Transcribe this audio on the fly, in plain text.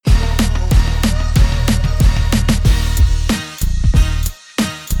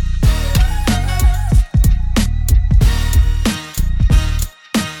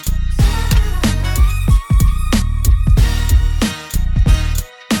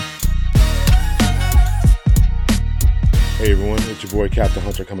Hey everyone, it's your boy Captain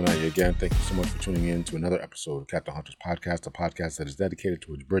Hunter coming at you again. Thank you so much for tuning in to another episode of Captain Hunter's podcast, a podcast that is dedicated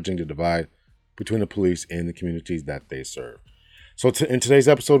towards bridging the divide between the police and the communities that they serve. So in today's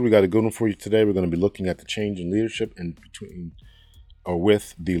episode, we got a good one for you today. We're going to be looking at the change in leadership in between or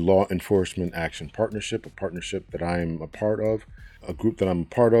with the Law Enforcement Action Partnership, a partnership that I am a part of, a group that I'm a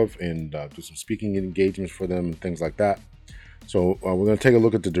part of, and do some speaking engagements for them and things like that. So we're going to take a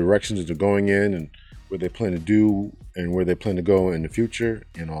look at the directions that they're going in and what they plan to do and where they plan to go in the future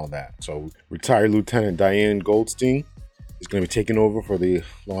and all that. So retired Lieutenant Diane Goldstein is going to be taking over for the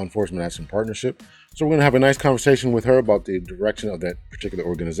Law Enforcement Action Partnership. So we're going to have a nice conversation with her about the direction of that particular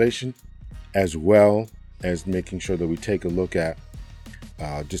organization, as well as making sure that we take a look at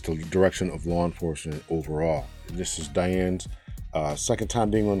just the direction of law enforcement overall. This is Diane's second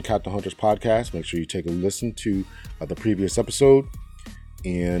time being on Captain Hunter's podcast. Make sure you take a listen to the previous episode,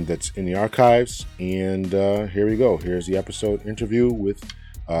 and that's in the archives. And here we go. Here's the episode interview with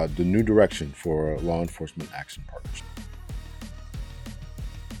the new direction for Law Enforcement Action Partnership.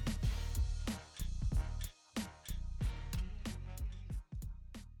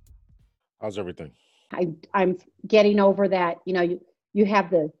 How's everything? I'm getting over that. You have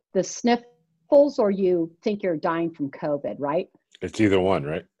the sniffles, or you think you're dying from COVID, right? It's either one,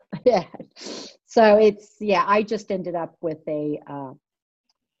 right? Yeah. So I just ended up with a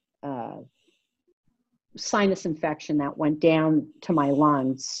sinus infection that went down to my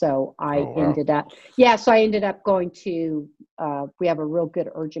lungs. So I ended up going to, we have a real good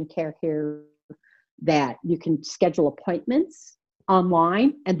urgent care here that you can schedule appointments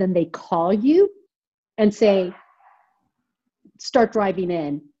online, and then they call you and say, start driving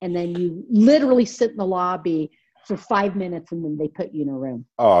in. And then you literally sit in the lobby for 5 minutes, and then they put you in a room.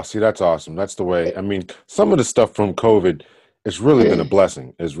 Oh, see, that's awesome. That's the way. I mean, some of the stuff from COVID, it's really been a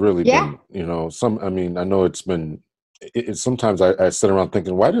blessing. It's really been, I know it's been, sometimes I sit around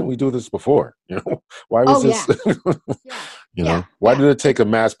thinking, why didn't we do this before? Why was this, why did it take a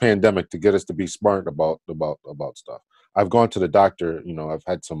mass pandemic to get us to be smart about stuff? I've gone to the doctor, I've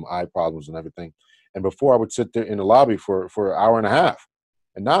had some eye problems and everything. And before I would sit there in the lobby for an hour and a half.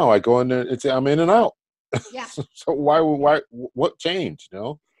 And now I go in there, I'm in and out. Yeah. So what changed,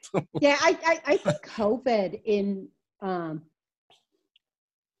 Yeah, I think COVID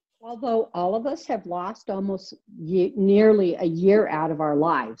although all of us have lost almost nearly a year out of our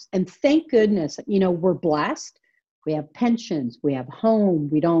lives, and thank goodness, we're blessed. We have pensions, we have home,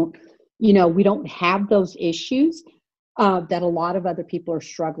 we don't have those issues that a lot of other people are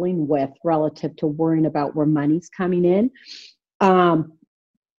struggling with relative to worrying about where money's coming in.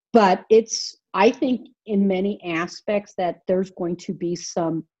 But I think in many aspects that there's going to be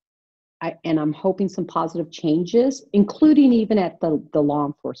and I'm hoping some positive changes, including even at the law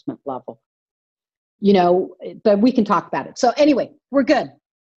enforcement level, but we can talk about it. So anyway, we're good.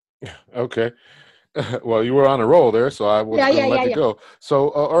 Okay. Well, you were on a roll there, so I was going to let you go. So,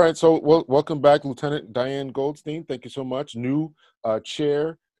 all right. So, welcome back, Lieutenant Diane Goldstein. Thank you so much. New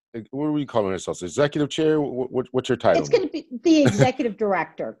chair. What are we calling ourselves? Executive chair? What's your title? It's going to be the executive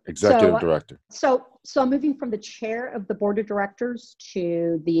director. Executive director. So I'm moving from the chair of the board of directors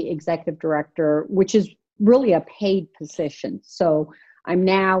to the executive director, which is really a paid position. So I'm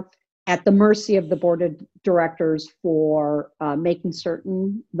now at the mercy of the board of directors for making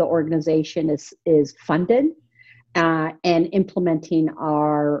certain the organization is funded and implementing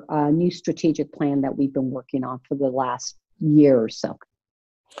our new strategic plan that we've been working on for the last year or so.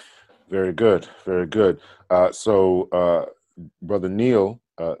 Very good. Very good. So Brother Neil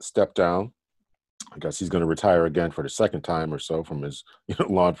stepped down. I guess he's going to retire again for the second time or so from his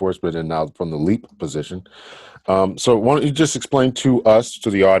law enforcement and now from the LEAP position. So why don't you just explain to us, to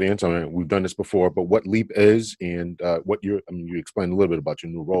the audience, I mean, we've done this before, but what LEAP is and you explained a little bit about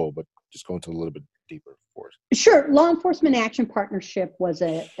your new role, but just go into a little bit deeper for us. Sure. Law Enforcement Action Partnership was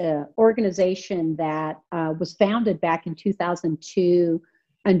a organization that was founded back in 2002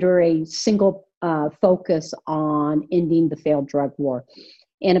 under a single focus on ending the failed drug war.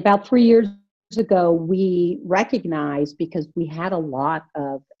 And about 3 years ago, we recognized, because we had a lot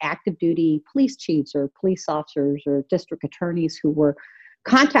of active duty police chiefs or police officers or district attorneys who were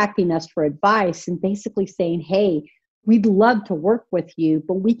contacting us for advice and basically saying, hey, we'd love to work with you,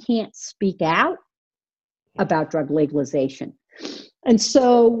 but we can't speak out about drug legalization. And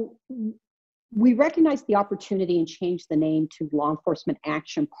so we recognized the opportunity and changed the name to Law Enforcement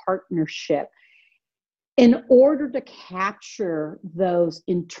Action Partnership in order to capture those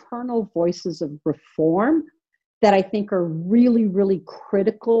internal voices of reform that I think are really, really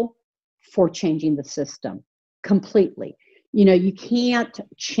critical for changing the system completely. You can't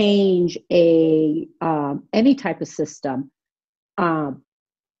change a any type of system um,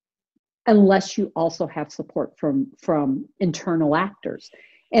 unless you also have support from internal actors.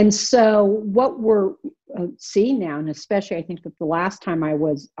 And so what we're seeing now, and especially I think that the last time I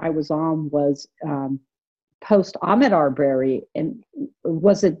was on was post Ahmaud Arbery, and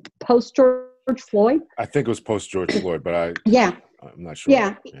was it post George Floyd? I think it was post George Floyd, but Yeah, I'm not sure.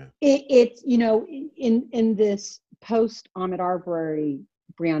 yeah. Yeah. It's in this post Ahmaud Arbery,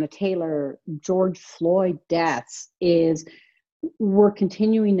 Breonna Taylor, George Floyd deaths is we're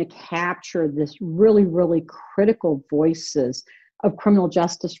continuing to capture this really, really critical voices of criminal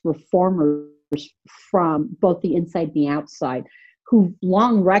justice reformers from both the inside and the outside, who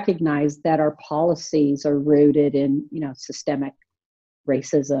long recognized that our policies are rooted in, systemic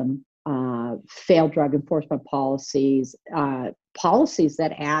racism, failed drug enforcement policies, policies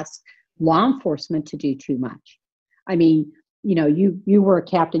that ask law enforcement to do too much. I mean, you were a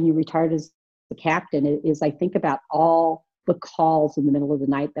captain, you retired as a captain. Is I think about all the calls in the middle of the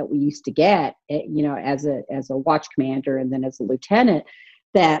night that we used to get, as a watch commander and then as a lieutenant,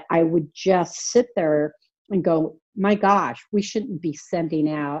 that I would just sit there and go, my gosh, we shouldn't be sending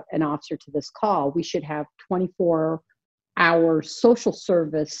out an officer to this call. We should have 24-hour social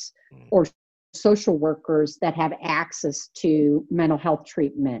service or social workers that have access to mental health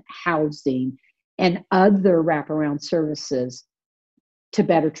treatment, housing, and other wraparound services to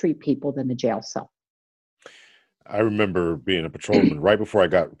better treat people than the jail cell. I remember being a patrolman right before I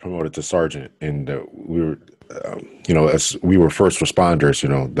got promoted to sergeant, and we were, as we were first responders,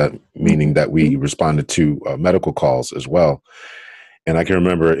 that meaning that we responded to medical calls as well. And I can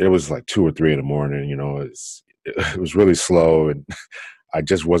remember it was like 2 or 3 in the morning. It was really slow, and I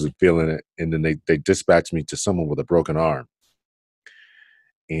just wasn't feeling it. And then they dispatched me to someone with a broken arm,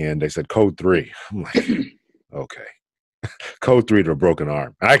 and they said code 3. I'm like, okay. Code 3 to a broken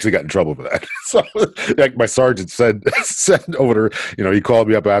arm. I actually got in trouble for that. So, like my sergeant said over there, he called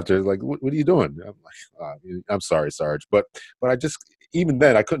me up after, like, what are you doing? I'm like, I'm sorry, Sarge, but I just, even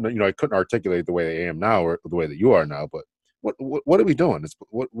then I couldn't articulate the way I am now or the way that you are now. But what are we doing?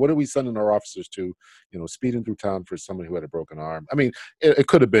 What are we sending our officers to? Speeding through town for somebody who had a broken arm. I mean, it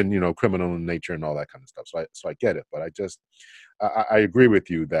could have been criminal in nature and all that kind of stuff. So I get it, but I agree with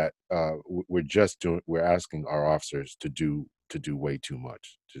you that we're asking our officers to do way too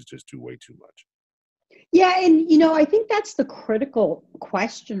much, just do way too much. Yeah, and I think that's the critical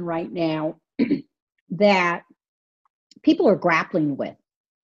question right now that people are grappling with.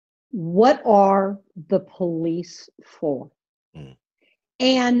 What are the police for? Mm.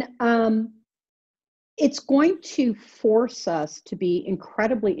 And it's going to force us to be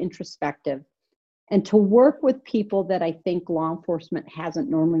incredibly introspective and to work with people that I think law enforcement hasn't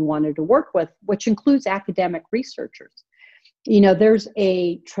normally wanted to work with, which includes academic researchers. There's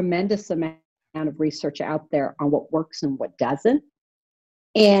a tremendous amount of research out there on what works and what doesn't.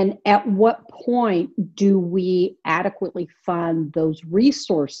 And at what point do we adequately fund those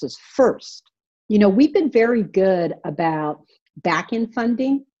resources first? We've been very good about back-end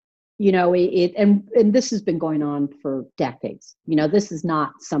funding. And this has been going on for decades. This is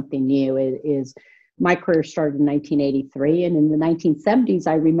not something new. It is. My career started in 1983, and in the 1970s,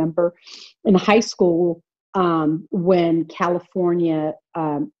 I remember in high school when California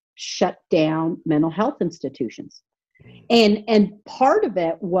shut down mental health institutions. And part of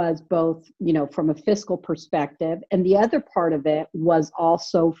it was both, from a fiscal perspective, and the other part of it was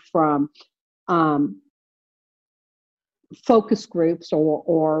also from focus groups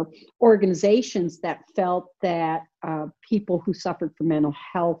or organizations that felt that people who suffered from mental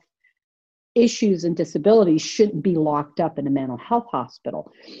health issues and disabilities shouldn't be locked up in a mental health hospital.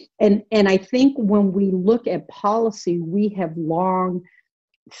 And I think when we look at policy, we have long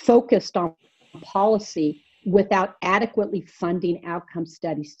focused on policy without adequately funding outcome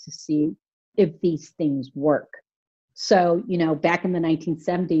studies to see if these things work. So, back in the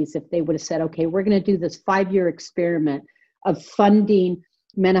 1970s, if they would have said, okay, we're going to do this 5-year experiment of funding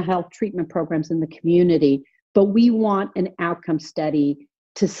mental health treatment programs in the community, but we want an outcome study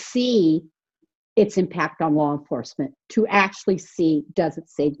to see its impact on law enforcement, to actually see, does it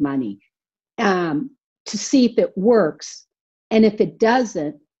save money, to see if it works. And if it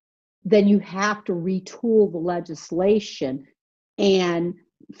doesn't, then you have to retool the legislation and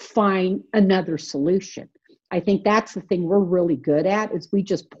find another solution. I think that's the thing we're really good at, is we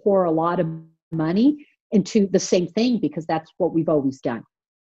just pour a lot of money into the same thing because that's what we've always done.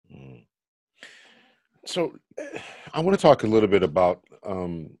 So I want to talk a little bit about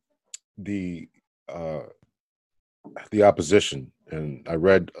the opposition. And I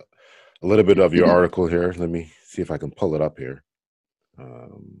read a little bit of your article here. Let me see if I can pull it up here. I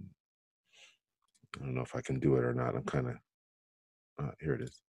don't know if I can do it or not. I'm kind of here it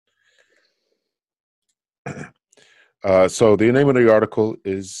is. So the name of the article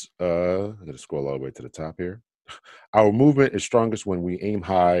is I'm going to scroll all the way to the top here. Our movement is strongest when we aim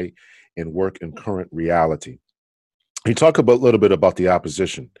high and work in current reality. You talk a little bit about the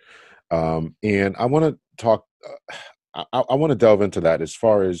opposition, and I want to talk. I want to delve into that as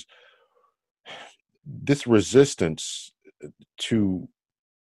far as this resistance to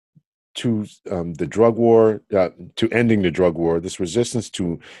the drug war, to ending the drug war, this resistance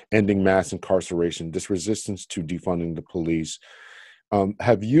to ending mass incarceration, this resistance to defunding the police.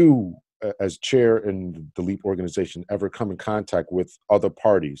 Have you, as chair in the LEAP organization, ever come in contact with other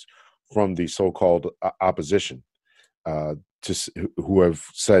parties from the so-called opposition who have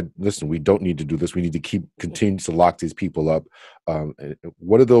said, listen, we don't need to do this. We need to continue to lock these people up.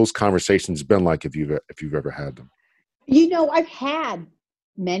 What have those conversations been like if you've ever had them? I've had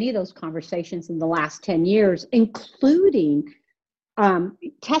many of those conversations in the last 10 years, including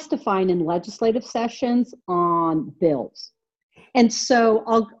testifying in legislative sessions on bills. And so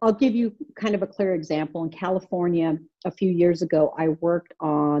I'll give you kind of a clear example. In California, a few years ago, I worked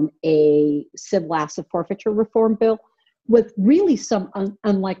on a civil asset forfeiture reform bill with really some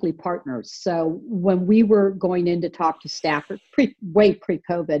unlikely partners. So when we were going in to talk to staffers, way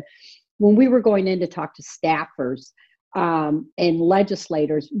pre-COVID, when we were going in to talk to staffers and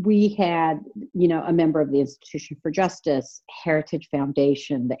legislators, we had, a member of the Institution for Justice, Heritage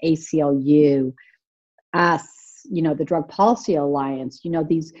Foundation, the ACLU, us, the Drug Policy Alliance,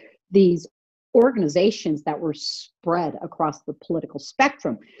 these organizations that were spread across the political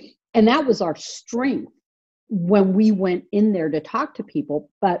spectrum. And that was our strength when we went in there to talk to people.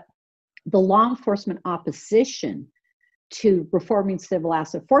 But the law enforcement opposition to reforming civil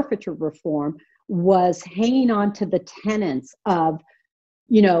asset forfeiture reform was hanging on to the tenets of,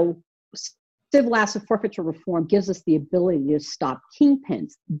 civil asset forfeiture reform gives us the ability to stop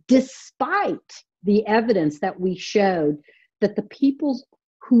kingpins, despite the evidence that we showed that the people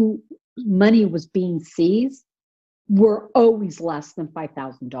who money was being seized were always less than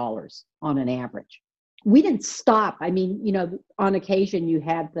 $5,000 on an average. We didn't stop. I mean, on occasion you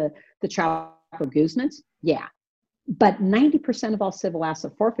had the Chapo Guzmans, yeah, but 90% of all civil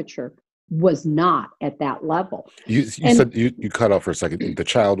asset forfeiture was not at that level. You said you cut off for a second. The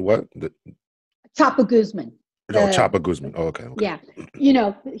child what? Chapo Guzman. Chapo Guzman. Oh, okay. Yeah.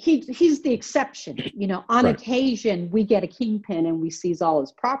 He's the exception. On occasion we get a kingpin and we seize all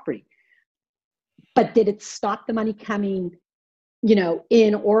his property. But did it stop the money coming,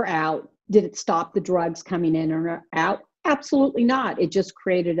 in or out? Did it stop the drugs coming in or out? Absolutely not. It just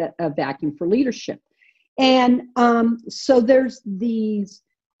created a vacuum for leadership. And so there's these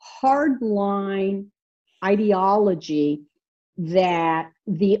hardline ideology that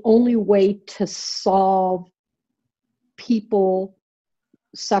the only way to solve people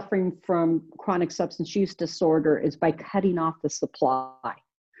suffering from chronic substance use disorder is by cutting off the supply.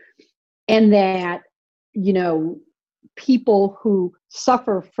 And that, people who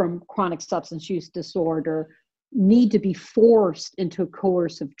suffer from chronic substance use disorder need to be forced into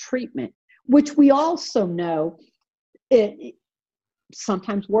coercive treatment, which we also know it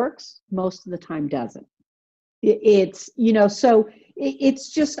sometimes works, most of the time doesn't. So it's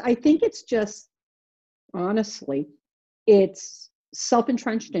just, I think it's just, honestly, it's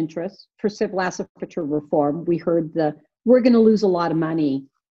self-entrenched interest for civil asset forfeiture reform. We heard we're going to lose a lot of money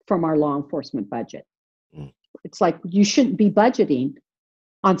from our law enforcement budget. It's like, you shouldn't be budgeting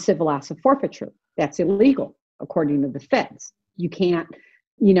on civil asset forfeiture. That's illegal, according to the feds. You can't,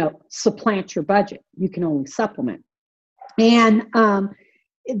 supplant your budget. You can only supplement. And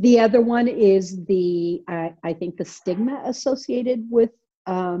the other one is I think the stigma associated with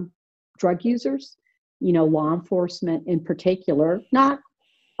drug users. Law enforcement in particular, not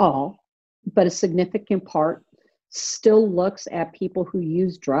all, but a significant part, still looks at people who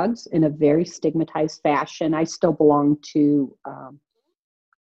use drugs in a very stigmatized fashion. I still belong to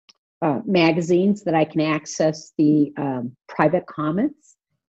magazines that I can access the private comments.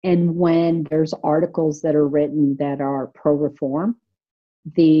 And when there's articles that are written that are pro-reform,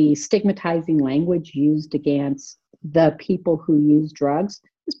 the stigmatizing language used against the people who use drugs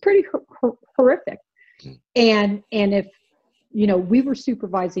is pretty horrific. And if, we were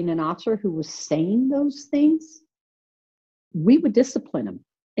supervising an officer who was saying those things, we would discipline them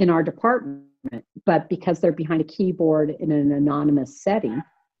in our department. But because they're behind a keyboard in an anonymous setting,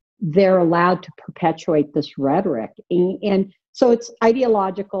 they're allowed to perpetuate this rhetoric. And so it's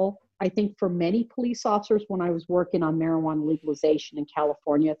ideological. I think for many police officers, when I was working on marijuana legalization in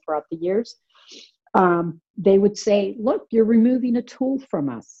California throughout the years, They would say, look, you're removing a tool from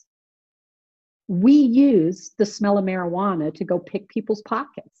us. We use the smell of marijuana to go pick people's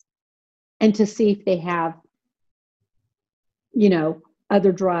pockets and to see if they have,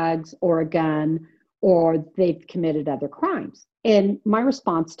 other drugs or a gun, or they've committed other crimes. And my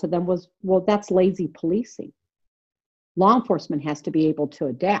response to them was, well, that's lazy policing. Law enforcement has to be able to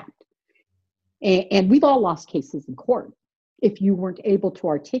adapt. And we've all lost cases in court if you weren't able to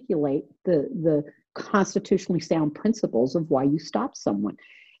articulate the constitutionally sound principles of why you stop someone.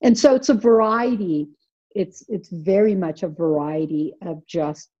 And so it's a variety. It's very much a variety of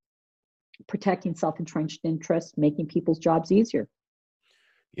just protecting self-entrenched interests, making people's jobs easier.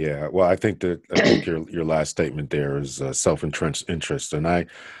 Yeah, well, I think your last statement there is self-entrenched interest, and I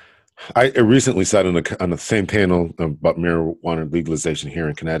recently sat on the same panel about marijuana legalization here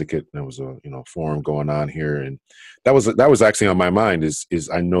in Connecticut. There was a forum going on here, and that was actually on my mind. Is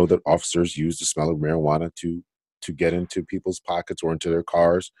I know that officers use the smell of marijuana to get into people's pockets or into their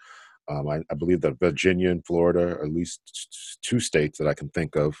cars. I believe that Virginia and Florida are at least two states that I can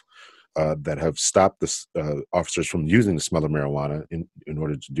think of that have stopped the officers from using the smell of marijuana in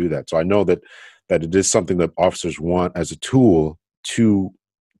order to do that. So I know that it is something that officers want as a tool to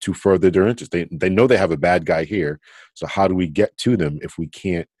further their interest. They know they have a bad guy here. So how do we get to them if we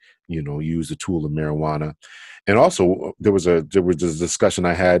can't, use the tool of marijuana? And also there was a discussion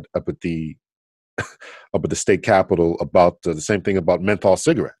I had up at the state capitol about the same thing about menthol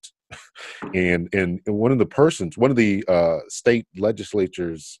cigarettes. And one of the state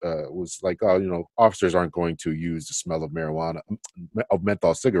legislatures was like, oh, officers aren't going to use the smell of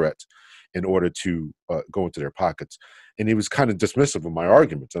menthol cigarettes in order to go into their pockets. And he was kind of dismissive of my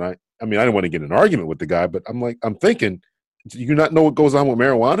arguments. And I mean, I didn't want to get in an argument with the guy, but I'm thinking, do you not know what goes on with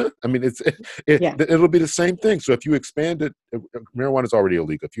marijuana? I mean, it'll be the same thing. So if you expand it, marijuana is already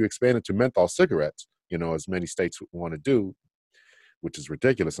illegal. If you expand it to menthol cigarettes, as many states want to do, which is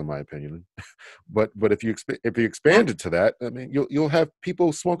ridiculous in my opinion. But if you expand it to that, I mean, you'll have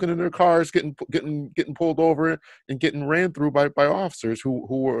people smoking in their cars, getting pulled over and getting ran through by officers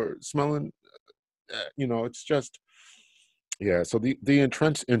who are smelling. It's just, yeah. So the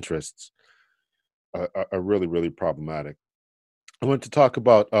entrenched interests are really, really problematic. I want to talk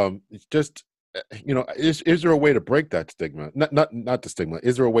about just. Is there a way to break that stigma? Not the stigma.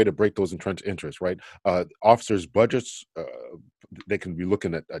 Is there a way to break those entrenched interests? Right, officers' budgets. They can be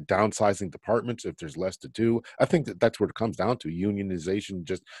looking at downsizing departments if there's less to do. I think that's what it comes down to: unionization,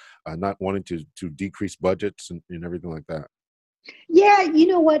 just not wanting to decrease budgets and everything like that. Yeah, you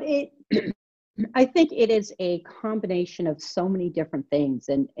know what? I think it is a combination of so many different things,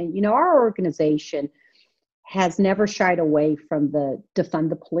 and our organization has never shied away from the defund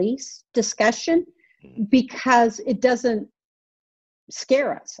the police discussion because it doesn't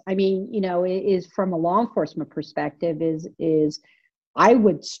scare us. I mean, it is from a law enforcement perspective is I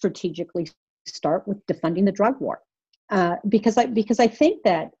would strategically start with defunding the drug war. Because I think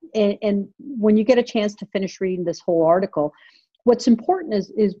that, and when you get a chance to finish reading this whole article, what's important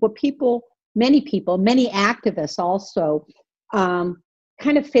is what many activists also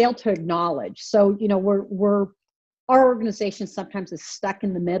kind of fail to acknowledge. So, our organization sometimes is stuck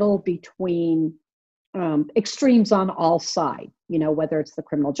in the middle between extremes on all sides, whether it's the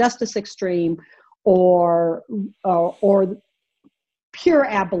criminal justice extreme or pure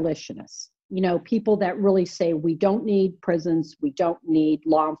abolitionists, people that really say we don't need prisons, we don't need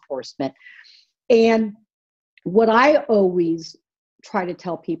law enforcement. And what I always try to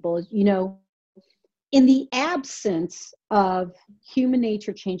tell people is, in the absence of human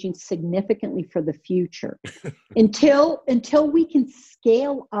nature changing significantly for the future, until we can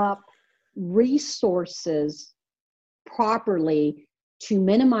scale up resources properly to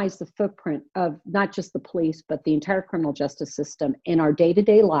minimize the footprint of not just the police, but the entire criminal justice system in our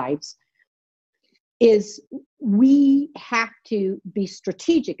day-to-day lives, is we have to be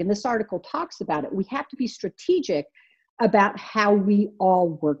strategic. And this article talks about it. We have to be strategic about how we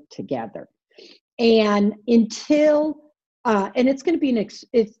all work together. And until, and it's going to be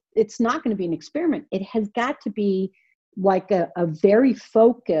it's not going to be an experiment. It has got to be like a very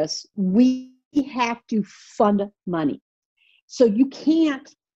focused, we have to fund money. So you can't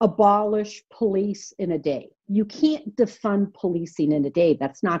abolish police in a day. You can't defund policing in a day.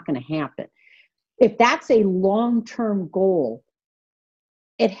 That's not going to happen. If that's a long-term goal,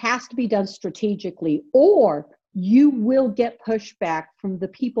 it has to be done strategically, or you will get pushback from the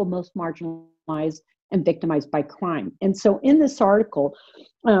people most marginalized and victimized by crime. And so in this article,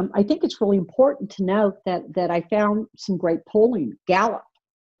 I think it's really important to note that I found some great polling. Gallup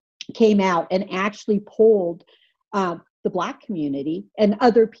came out and actually polled the Black community and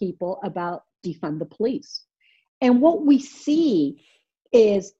other people about defund the police. And what we see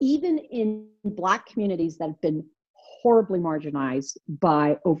is even in Black communities that have been horribly marginalized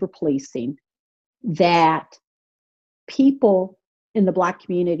by over policing, that people in the Black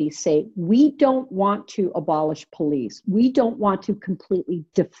community say, we don't want to abolish police. We don't want to completely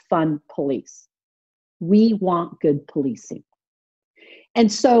defund police. We want good policing.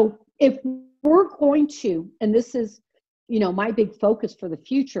 And so if we're going to, and this is, my big focus for the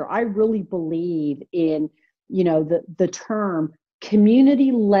future, I really believe in, the term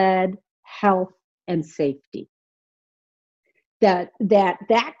community-led health and safety. That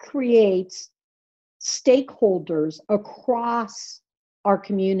creates stakeholders across our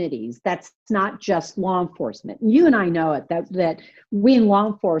communities. That's not just law enforcement. You and I know it, that we in law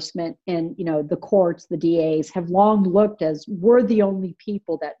enforcement and the courts, the DAs have long looked as we're the only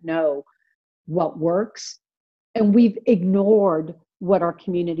people that know what works, and we've ignored what our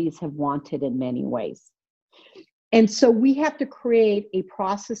communities have wanted in many ways. And so we have to create a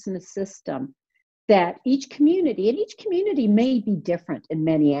process and a system that each community, and each community may be different in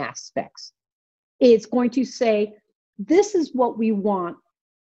many aspects, is going to say, this is what we want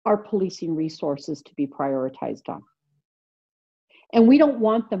our policing resources to be prioritized on. And we don't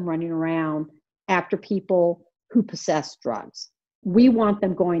want them running around after people who possess drugs. We want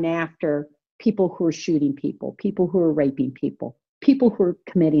them going after people who are shooting people, people who are raping people, people who are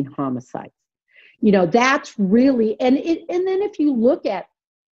committing homicides. That's really, and then if you look at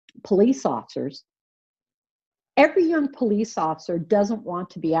police officers, every young police officer doesn't want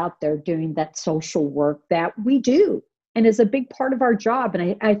to be out there doing that social work that we do and is a big part of our job.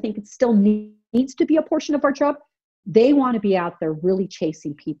 And I think it still needs to be a portion of our job. They want to be out there really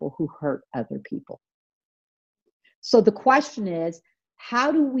chasing people who hurt other people. So the question is,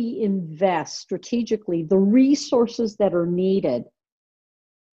 how do we invest strategically the resources that are needed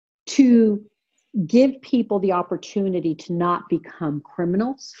to give people the opportunity to not become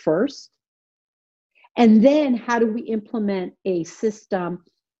criminals first? And then how do we implement a system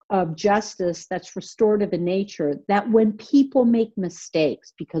of justice that's restorative in nature, that when people make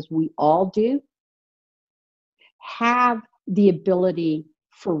mistakes, because we all do, have the ability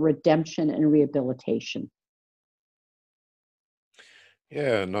for redemption and rehabilitation?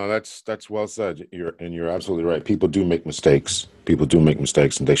 Yeah, no, that's well said. You're absolutely right. People do make mistakes. People do make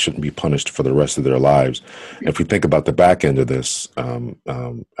mistakes, and they shouldn't be punished for the rest of their lives. And if we think about the back end of this, in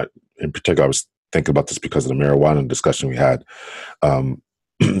particular, I was thinking about this because of the marijuana discussion we had. Um,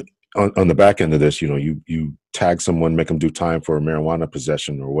 on the back end of this, you tag someone, make them do time for a marijuana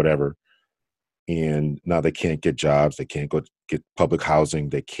possession or whatever, and now they can't get jobs, they can't go get public housing,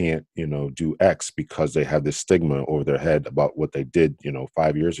 they can't do X because they have this stigma over their head about what they did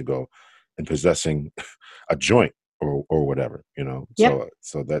 5 years ago in possessing a joint or whatever. Yep.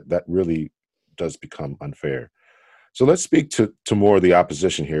 So that really does become unfair. So let's speak to more of the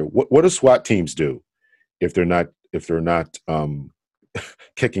opposition here. What do SWAT teams do if they're not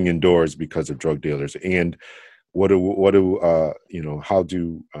kicking in doors because of drug dealers? And how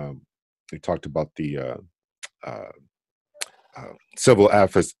do we talked about the civil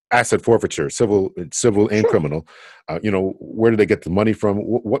asset forfeiture, civil and Sure. criminal. Where do they get the money from?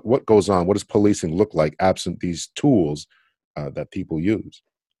 What goes on? What does policing look like absent these tools that people use?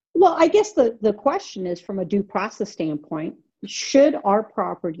 Well, I guess the question is, from a due process standpoint, should our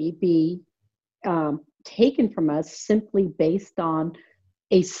property be taken from us simply based on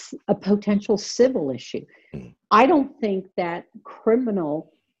a potential civil issue? Mm. I don't think that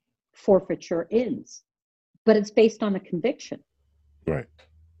criminal forfeiture ends, but it's based on a conviction. Right.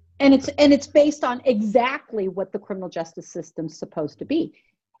 And it's based on exactly what the criminal justice system's supposed to be.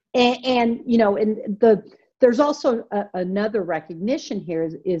 And there's also another recognition here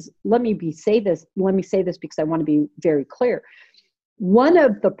is let me say this because I want to be very clear. One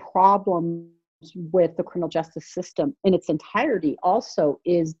of the problems with the criminal justice system in its entirety also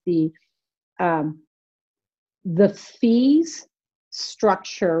is the fees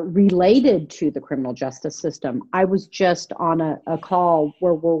structure related to the criminal justice system. I was just on a call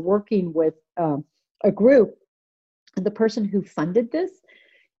where we're working with a group, and the person who funded this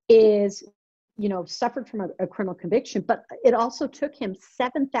is, suffered from a criminal conviction, but it also took him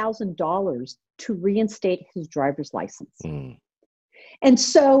 $7,000 to reinstate his driver's license. Mm. And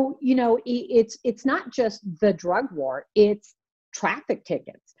so, it's not just the drug war, it's traffic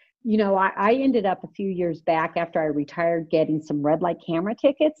tickets. I ended up a few years back after I retired getting some red light camera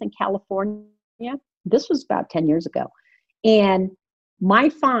tickets in California. This was about 10 years ago. And my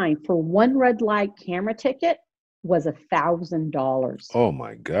fine for one red light camera ticket was $1,000. Oh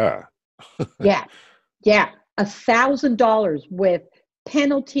my God. Yeah. $1,000 with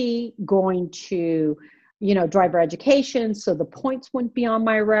penalty, going to, driver education, so the points wouldn't be on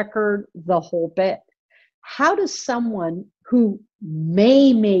my record, the whole bit. How does someone who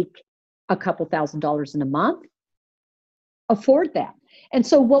may make a couple $1,000s in a month afford that? And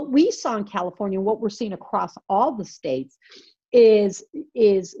so what we saw in California, what we're seeing across all the states, is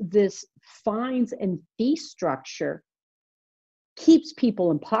this fines and fee structure keeps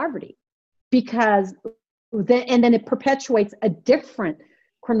people in poverty, because then it perpetuates a different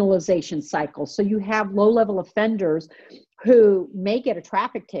criminalization cycle. So you have low-level offenders who may get a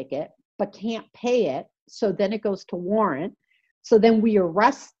traffic ticket but can't pay it, so then it goes to warrant. So then we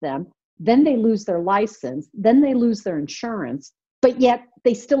arrest them, then they lose their license, then they lose their insurance, but yet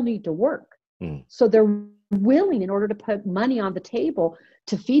they still need to work. So they're willing, in order to put money on the table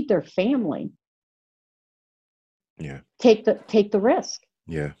to feed their family, take the risk.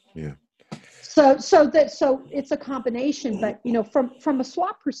 So it's a combination. But from a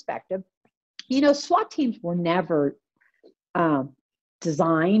SWAT perspective, SWAT teams were never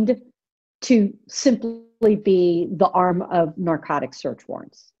designed to simply be the arm of narcotic search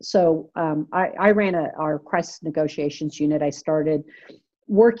warrants. So I ran our crisis negotiations unit. I started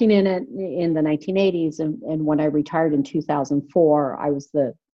working in it in the 1980s, and when I retired in 2004, I was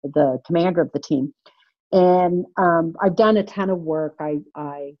the commander of the team. And I've done a ton of work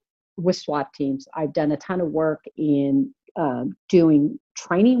with SWAT teams. I've done a ton of work in doing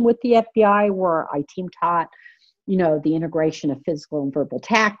training with the FBI, where I team taught, the integration of physical and verbal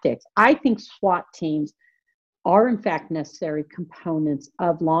tactics. I think SWAT teams are, in fact, necessary components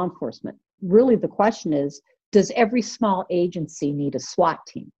of law enforcement. Really, the question is, does every small agency need a SWAT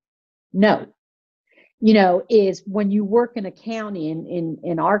team? No. Is when you work in a county,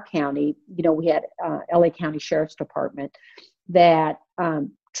 in our county, we had LA County Sheriff's Department that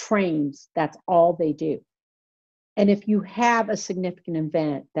trains, that's all they do. And if you have a significant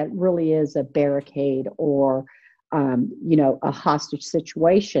event that really is a barricade or, a hostage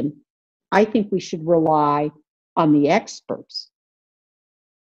situation, I think we should rely on the experts.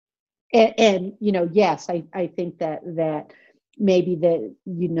 And yes, I think that maybe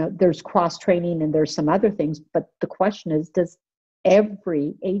there's cross training and there's some other things, but the question is, does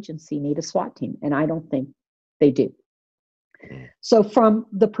every agency need a SWAT team? And I don't think they do. So from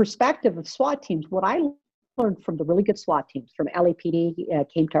the perspective of SWAT teams, what I learned from the really good SWAT teams from LAPD,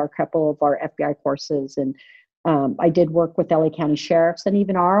 came to a couple of our FBI courses, and I did work with LA County Sheriffs and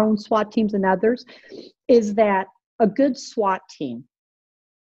even our own SWAT teams and others, is that a good SWAT team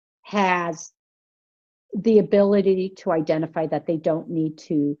has the ability to identify that they don't need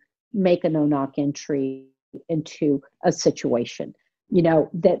to make a no-knock entry into a situation,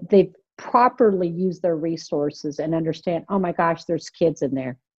 that they've properly used their resources and understand, oh my gosh, there's kids in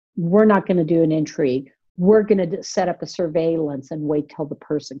there. We're not going to do an entry. We're going to set up a surveillance and wait till the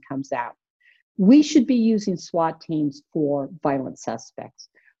person comes out. We should be using SWAT teams for violent suspects,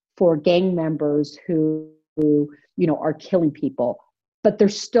 for gang members who are killing people. But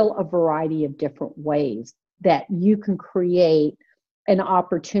there's still a variety of different ways that you can create an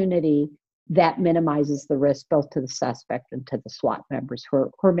opportunity that minimizes the risk both to the suspect and to the SWAT members who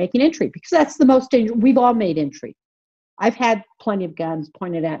are making entry, because that's the most dangerous. We've all made entry. I've had plenty of guns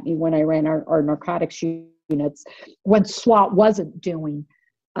pointed at me when I ran our narcotics units when SWAT wasn't doing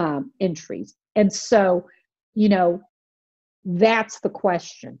entries. And so, that's the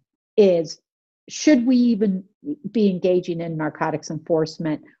question, is should we even be engaging in narcotics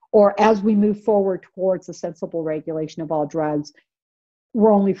enforcement? Or as we move forward towards the sensible regulation of all drugs,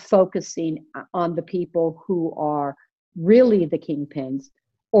 we're only focusing on the people who are really the kingpins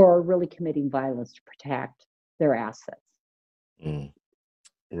or are really committing violence to protect their assets.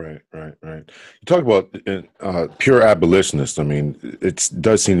 Right. You talk about pure abolitionists. I mean, it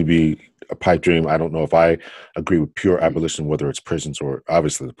does seem to be a pipe dream. I don't know if I agree with pure abolition, whether it's prisons or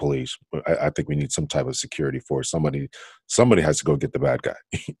obviously the police. But I think we need some type of security force. Somebody has to go get the bad guy.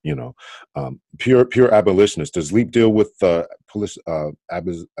 Pure abolitionists. Does LEAP deal with police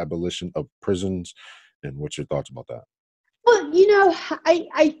abolition of prisons? And what's your thoughts about that? Well,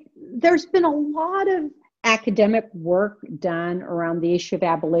 there's been a lot of academic work done around the issue of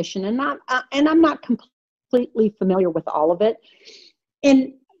abolition, and I'm not completely familiar with all of it.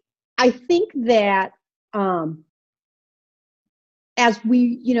 And I think that as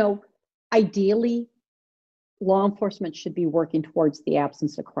we, ideally, law enforcement should be working towards the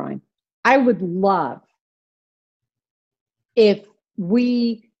absence of crime. I would love if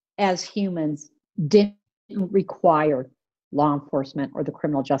we as humans didn't require law enforcement or the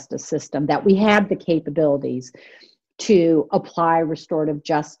criminal justice system, that we had the capabilities to apply restorative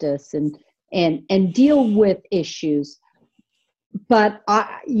justice and deal with issues but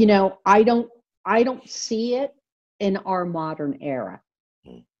I don't see it in our modern era.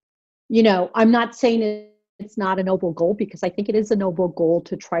 Mm. I'm not saying it's not a noble goal, because I think it is a noble goal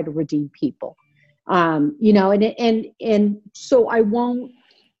to try to redeem people. And so I won't,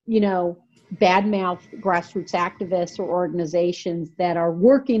 badmouth grassroots activists or organizations that are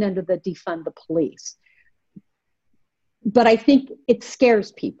working under the defund the police. But I think it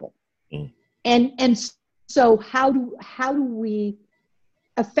scares people. Mm. And so how do we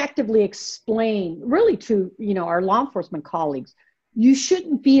effectively explain, really, to our law enforcement colleagues, you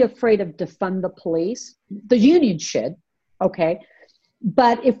shouldn't be afraid of defund the police. The union should, okay?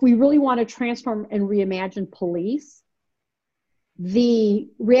 But if we really want to transform and reimagine police, the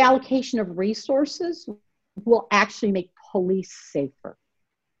reallocation of resources will actually make police safer.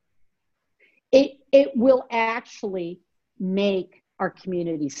 It will actually make our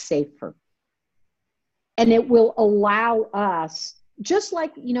communities safer. And it will allow us, just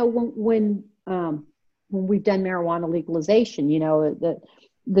like, when we've done marijuana legalization,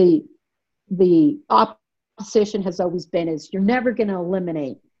 the opposition has always been is you're never going to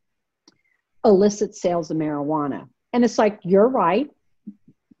eliminate illicit sales of marijuana. And it's like, you're right.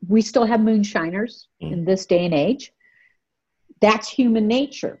 We still have moonshiners in this day and age. That's human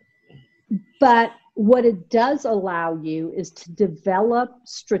nature. But what it does allow you is to develop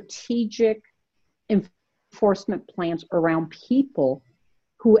strategic enforcement plans around people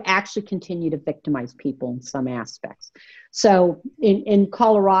who actually continue to victimize people in some aspects. So in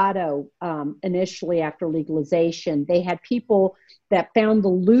Colorado, initially after legalization, they had people that found the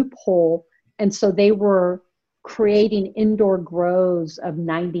loophole, and so they were creating indoor grows of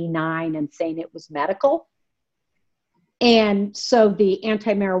 99 and saying it was medical. And so the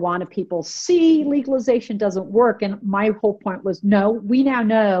anti-marijuana people see legalization doesn't work. And my whole point was, no, we now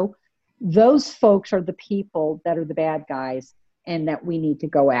know those folks are the people that are the bad guys and that we need to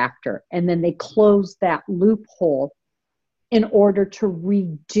go after. And then they closed that loophole in order to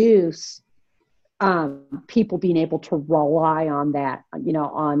reduce people being able to rely on that,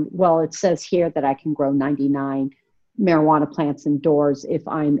 it says here that I can grow 99 marijuana plants indoors if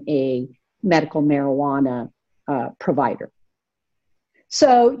I'm a medical marijuana provider.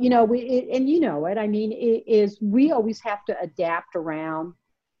 So, we always have to adapt around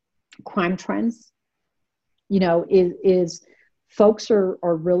crime trends. Folks are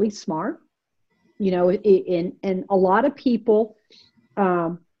really smart, and a lot of people,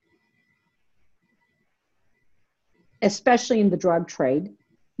 especially in the drug trade,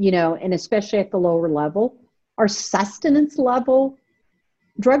 and especially at the lower level, are sustenance level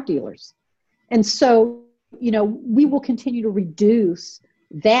drug dealers. And so, we will continue to reduce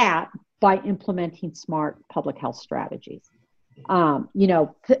that by implementing smart public health strategies.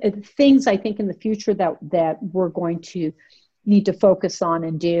 Things I think in the future that we're going to need to focus on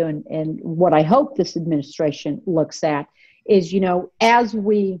and do, and what I hope this administration looks at is, as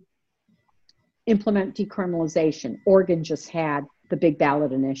we implement decriminalization, Oregon just had the big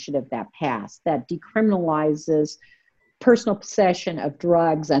ballot initiative that passed that decriminalizes personal possession of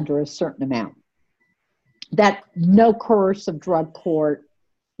drugs under a certain amount. That no coercive drug court,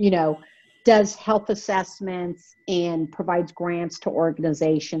 does health assessments and provides grants to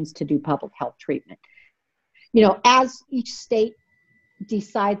organizations to do public health treatment. As each state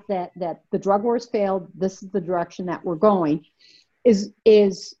decides that the drug war has failed, this is the direction that we're going,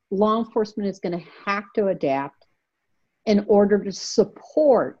 is law enforcement is going to have to adapt in order to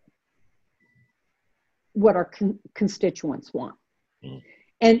support what our constituents want.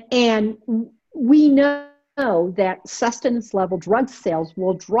 And we know that sustenance level drug sales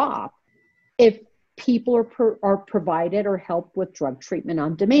will drop if people are provided or helped with drug treatment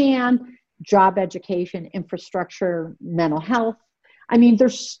on demand, job, education, infrastructure, mental health. I mean,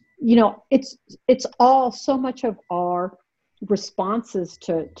 there's, it's all, so much of our responses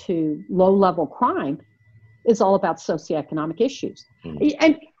to low-level crime is all about socioeconomic issues.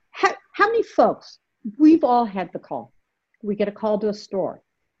 And how many folks, we've all had the call. We get a call to a store.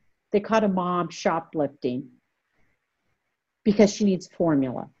 They caught a mom shoplifting because she needs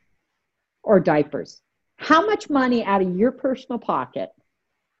formula or diapers. How much money out of your personal pocket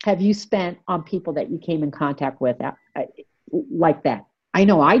have you spent on people that you came in contact with like that? I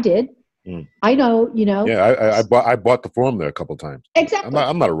know I did. I know, Yeah, I bought the form there a couple of times. Exactly.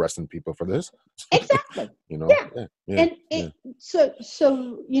 I'm not arresting people for this. Exactly. Yeah. So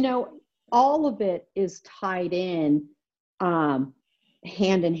all of it is tied in,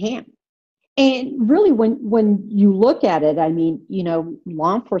 hand in hand. And really, when you look at it, I mean,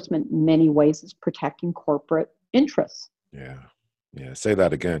 law enforcement in many ways is protecting corporate interests. Yeah. Say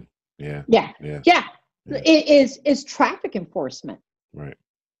that again. Yeah. Yeah. is traffic enforcement. Right.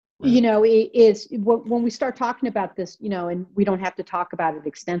 Right. You know, it is when we start talking about this, you know, and we don't have to talk about it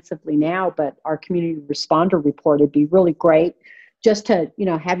extensively now, but our community responder report, it'd be really great just to, you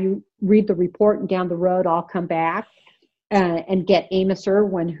know, have you read the report, and down the road I'll come back and get Amos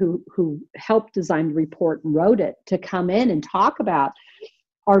Irwin, who helped design the report and wrote it, to come in and talk about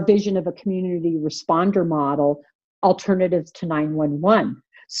our vision of a community responder model, alternatives to 911.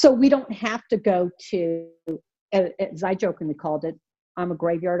 So we don't have to go to, as I jokingly called it, I'm a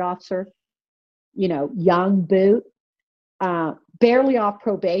graveyard officer, you know, young boot, barely off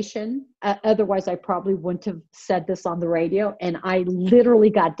probation. Otherwise, I probably wouldn't have said this on the radio. And I literally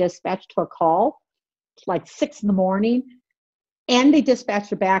got dispatched to a call like 6 a.m, and they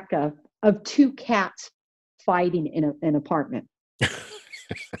dispatched a backup of 2 cats fighting in an apartment.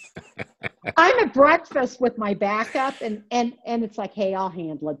 I'm at breakfast with my backup, and it's like, hey, I'll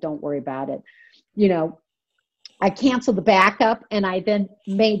handle it. Don't worry about it. You know, I canceled the backup, and I then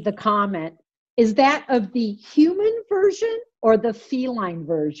made the comment, is that of the human version or the feline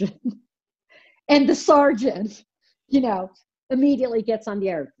version? And the sergeant, you know, immediately gets on the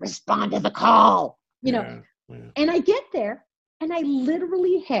air, respond to the call, you know. Yeah. And I get there, and I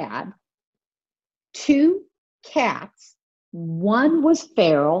literally had 2 cats. One was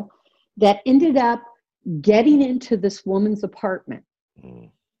feral that ended up getting into this woman's apartment.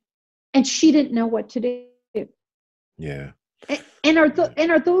 And she didn't know what to do. Yeah. And are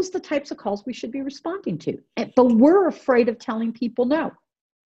those the types of calls we should be responding to? But we're afraid of telling people no.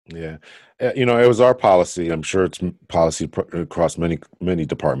 Yeah. You know, it was our policy. I'm sure it's policy across many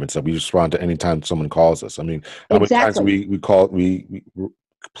departments that we respond to anytime someone calls us. I mean, how many times Exactly. we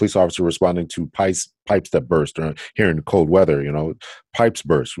police officer responding to pipes that burst, or here in the cold weather, you know, pipes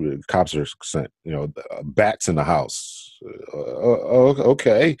burst, cops are sent, you know, bats in the house.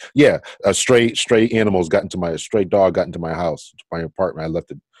 Okay. Yeah. A stray dog got into my house, my apartment. I left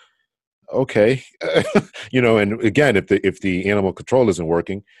it. Okay. You know, and again, if the animal control isn't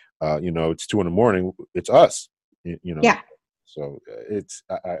working, you know, it's 2 a.m, it's us, you know. Yeah. So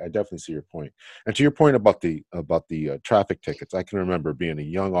I definitely see your point. And to your point about the traffic tickets, I can remember being a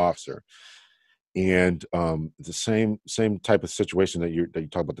young officer, and the same type of situation that you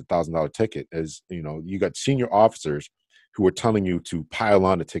talk about, the $1,000 ticket, is, you know, you got senior officers who are telling you to pile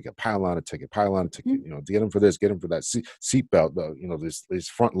on a ticket, Mm-hmm. you know, get them for this, get them for that, seat belt, you know, these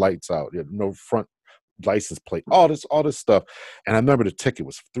front lights out, you know, no front license plate, all this stuff. And I remember the ticket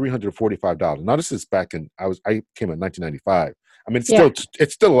was $345. Now this is back in, I came in 1995. I mean, Yeah.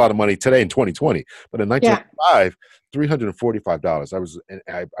 it's still a lot of money today in 2020, but in Yeah. 1995, $345.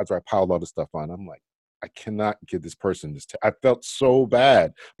 After I piled all this stuff on, I'm like, I cannot give this person this. I felt so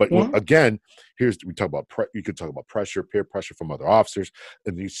bad. But Yeah. again, we talk about you could talk about pressure, peer pressure from other officers,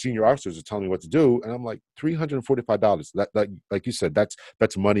 and these senior officers are telling me what to do, and I'm like, $345. That like you said,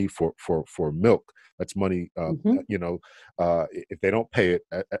 that's money for milk. That's money. Mm-hmm. You know, if they don't pay it,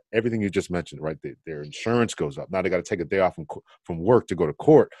 everything you just mentioned, right? Their insurance goes up. Now they got to take a day off from work to go to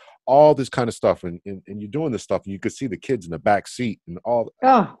court. All this kind of stuff, and you're doing this stuff, and you could see the kids in the back seat and all.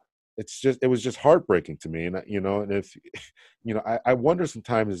 Oh. It was just heartbreaking to me, and you know, and if you know, I wonder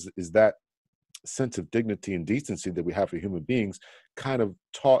sometimes, is that sense of dignity and decency that we have for human beings kind of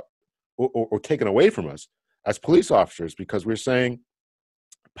taught or taken away from us as police officers, because we're saying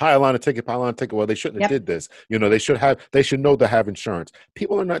pile on a ticket. Well, they shouldn't have Yep. did this. You know, they should know to have insurance.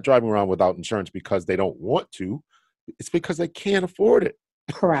 People are not driving around without insurance because they don't want to. It's because they can't afford it.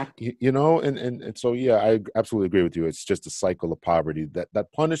 Correct. You know, and so yeah, I absolutely agree with you. It's just a cycle of poverty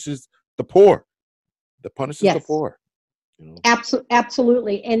that punishes the poor. That punishes the Yes. poor. You know.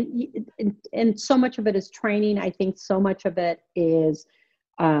 Absolutely. And so much of it is training. I think so much of it is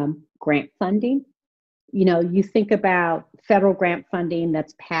grant funding. You know, you think about federal grant funding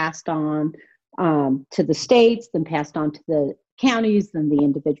that's passed on to the states, then passed on to the counties, then the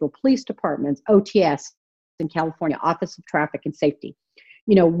individual police departments, OTS in California, Office of Traffic and Safety.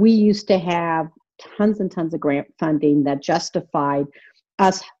 You know, we used to have tons and tons of grant funding that justified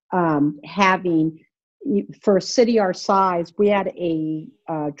us having, for a city our size, we had a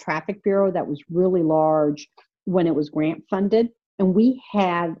traffic bureau that was really large when it was grant funded. And we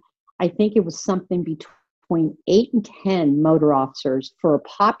had, I think it was something between 8 and 10 motor officers for a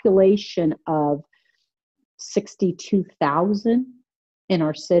population of 62,000 in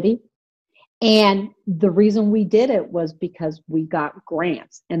our city. And the reason we did it was because we got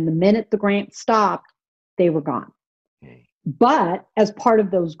grants. And the minute the grant stopped, they were gone. But as part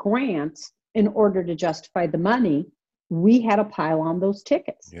of those grants, in order to justify the money, we had to pile on those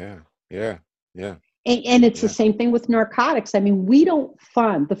tickets. Yeah. And it's the same thing with narcotics. I mean, we don't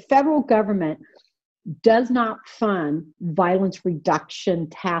fund, the federal government does not fund violence reduction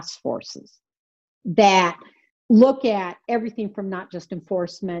task forces that look at everything from not just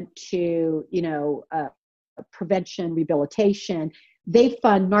enforcement to, prevention, rehabilitation. They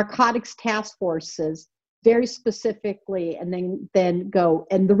fund narcotics task forces very specifically, and then go.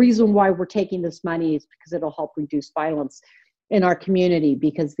 And the reason why we're taking this money is because it'll help reduce violence in our community,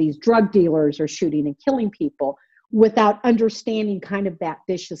 because these drug dealers are shooting and killing people without understanding kind of that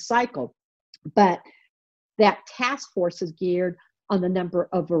vicious cycle. But that task force is geared on the number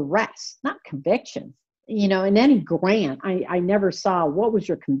of arrests, not convictions. In any grant, I never saw what was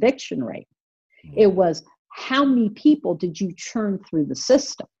your conviction rate. It was how many people did you churn through the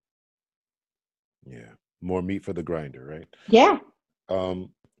system? Yeah. More meat for the grinder, right? Yeah. I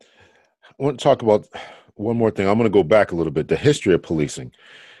want to talk about one more thing. I'm going to go back a little bit. The history of policing.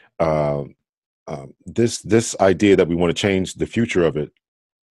 This idea that we want to change the future of it.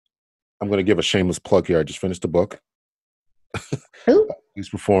 I'm going to give a shameless plug here. I just finished the book.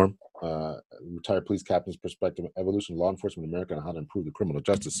 Police Reform, Retired Police Captain's Perspective, Evolution of Law Enforcement in America and How to Improve the Criminal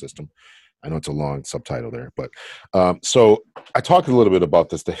Justice System. I know it's a long subtitle there, but so I talked a little bit about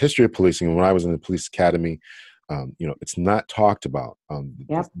this, the history of policing. When I was in the police academy, it's not talked about,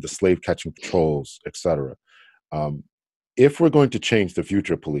 the slave catching patrols, etc. If we're going to change the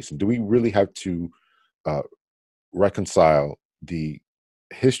future of policing, do we really have to reconcile the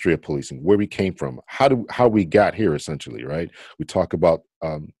history of policing, where we came from, how we got here, essentially, right? We talk about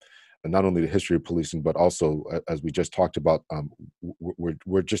not only the history of policing, but also, as we just talked about,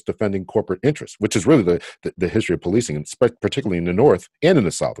 we're just defending corporate interests, which is really the history of policing, and particularly in the North and in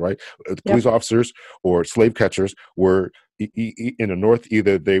the South, right? The police officers or slave catchers were in the North,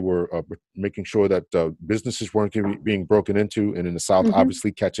 either they were making sure that businesses weren't being broken into, and in the South,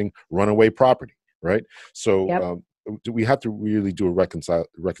 obviously catching runaway property, right? So we have to really do a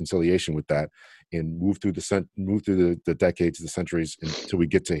reconciliation with that, and move through the decades, the centuries, until we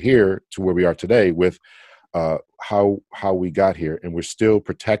get to here, to where we are today, with how we got here, and we're still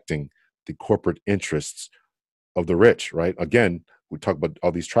protecting the corporate interests of the rich, right? Again, we talk about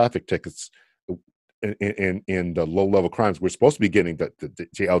all these traffic tickets and the low-level crimes. We're supposed to be getting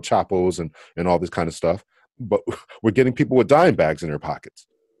the El Chapos and all this kind of stuff, but we're getting people with dime bags in their pockets.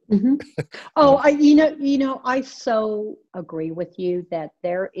 Oh, I so agree with you that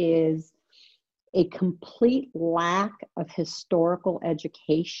there is a complete lack of historical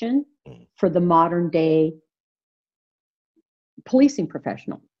education for the modern day policing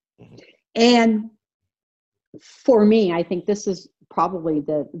professional. And for me, I think this is probably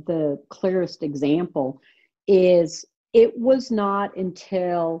the clearest example. Is it was not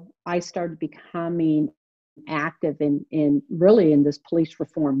until I started becoming active in this police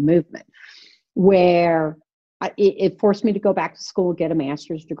reform movement, where it forced me to go back to school, get a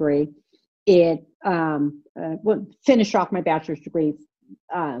master's degree. It finish off my bachelor's degree,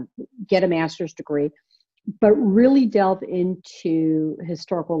 get a master's degree, but really delve into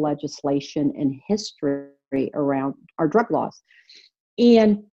historical legislation and history around our drug laws.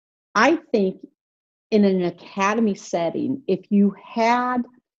 And I think in an academy setting, if you had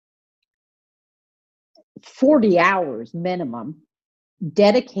 40 hours minimum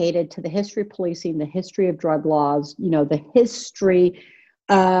dedicated to the history of policing, the history of drug laws, the history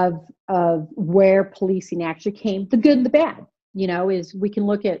of where policing actually came, the good and the bad, is we can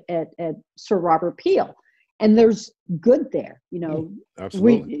look at Sir Robert Peel, and there's good there,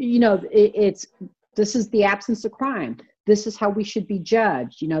 Absolutely. This is the absence of crime. This is how we should be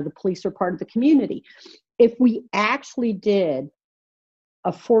judged. The police are part of the community. If we actually did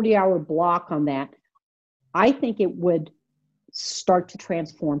a 40-hour block on that, I think it would start to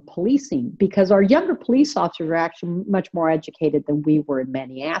transform policing, because our younger police officers are actually much more educated than we were in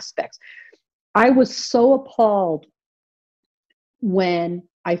many aspects. I was so appalled when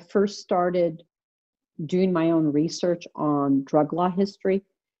I first started doing my own research on drug law history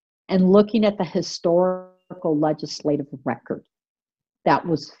and looking at the historical legislative record that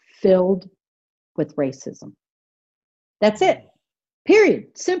was filled with racism. That's it.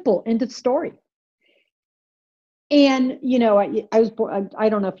 Period. Simple. End of story. And, I was born, I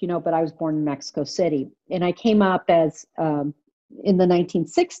don't know if you know, but I was born in Mexico City, and I came up as in the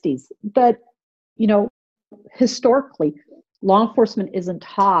 1960s. But, historically, law enforcement isn't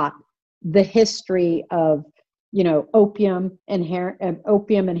taught the history of, opium and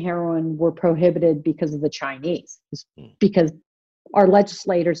heroin were prohibited because of the Chinese, because our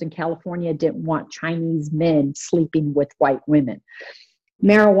legislators in California didn't want Chinese men sleeping with white women.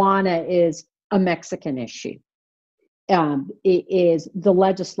 Marijuana is a Mexican issue. It is the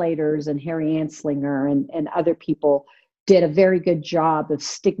legislators and Harry Anslinger and other people did a very good job of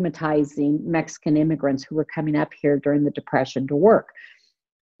stigmatizing Mexican immigrants who were coming up here during the Depression to work.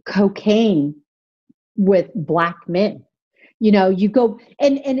 Cocaine with Black men. You go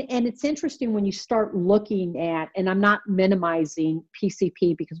and it's interesting when you start looking at, and I'm not minimizing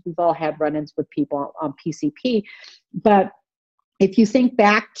PCP because we've all had run-ins with people on PCP, but if you think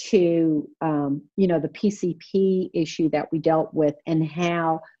back to the PCP issue that we dealt with and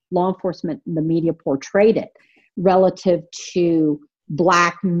how law enforcement and the media portrayed it relative to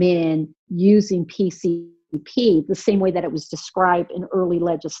Black men using PCP, the same way that it was described in early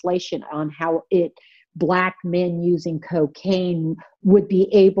legislation on how Black men using cocaine would be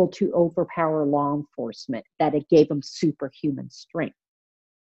able to overpower law enforcement, that it gave them superhuman strength.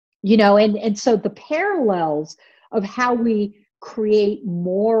 And so the parallels of how we create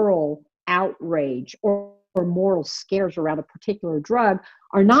moral outrage or moral scares around a particular drug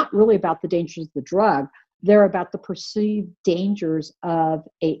are not really about the dangers of the drug. They're about the perceived dangers of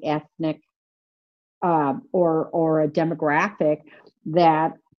a ethnic or a demographic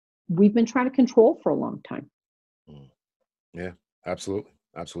that we've been trying to control for a long time. Yeah, absolutely.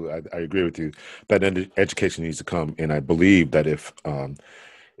 Absolutely. I agree with you. That education needs to come. And I believe that if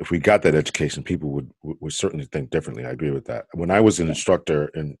we got that education, people would certainly think differently. I agree with that. When I was an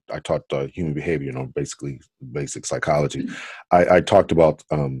instructor and I taught human behavior, basically basic psychology, I talked about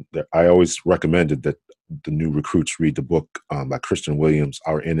that I always recommended that the new recruits read the book by Christian Williams,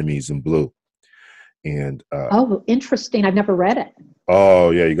 Our Enemies in Blue. And interesting. I've never read it. Oh,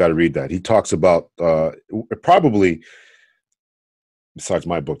 yeah, you got to read that. He talks about probably, besides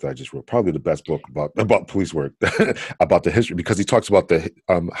my book that I just wrote, probably the best book about police work, about the history, because he talks about the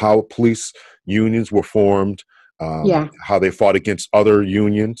how police unions were formed, how they fought against other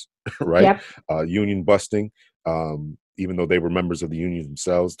unions, right? Yep. Union busting, even though they were members of the union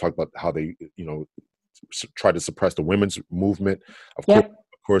themselves. Talk about how they, tried to suppress the women's movement. Of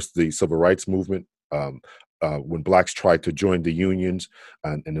course, the civil rights movement. When Blacks tried to join the unions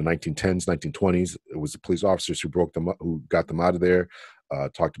in the 1910s, 1920s, it was the police officers who broke them up, who got them out of there.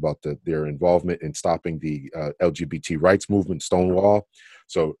 Talked about their involvement in stopping the LGBT rights movement, Stonewall.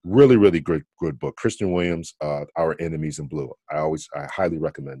 So really, really good book. Christian Williams, Our Enemies in Blue. I highly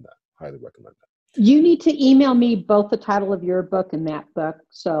recommend that. Highly recommend that. You need to email me both the title of your book and that book,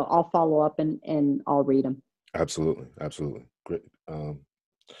 so I'll follow up and I'll read them. Absolutely. Great.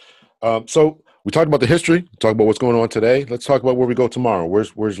 So we talked about the history, talked about what's going on today. Let's talk about where we go tomorrow.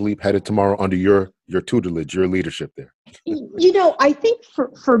 Where's LEAP headed tomorrow under your tutelage, your leadership there? I think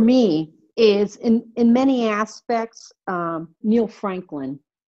for me is in many aspects, Neil Franklin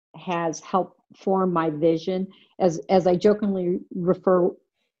has helped form my vision. As I jokingly refer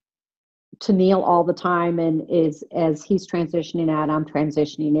to Neil all the time, and as he's transitioning out, I'm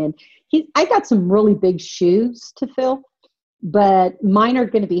transitioning in. I got some really big shoes to fill. But mine are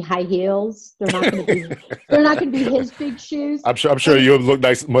going to be high heels. They're not going to be his big shoes. I'm sure you'll look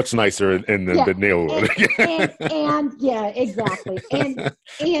nice, much nicer in the Neil would. and yeah, exactly. And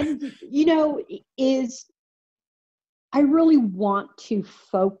I really want to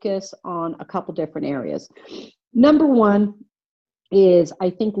focus on a couple different areas. Number one is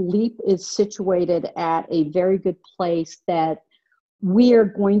I think LEAP is situated at a very good place that we are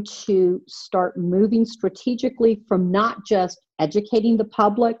going to start moving strategically from not just educating the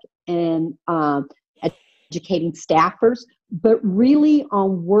public and educating staffers, but really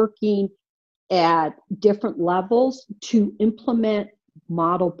on working at different levels to implement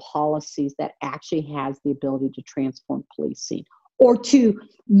model policies that actually has the ability to transform policing or to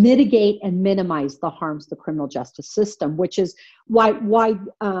mitigate and minimize the harms of the criminal justice system, which is why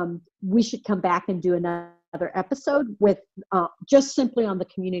we should come back and do another episode with just simply on the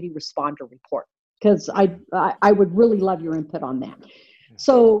community responder report, because I would really love your input on that.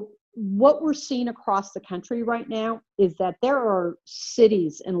 So what we're seeing across the country right now is that there are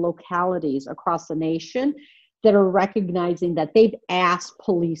cities and localities across the nation that are recognizing that they've asked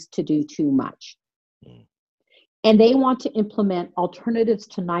police to do too much. And they want to implement alternatives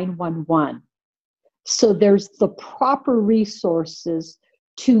to 911. So there's the proper resources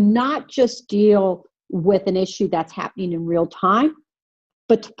to not just deal with an issue that's happening in real time,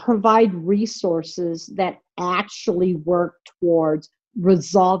 but to provide resources that actually work towards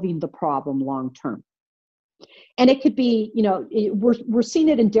resolving the problem long term. And it could be, we're seeing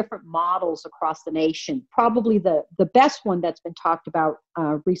it in different models across the nation. Probably the best one that's been talked about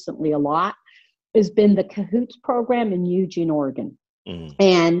recently a lot has been the CAHOOTS program in Eugene, Oregon.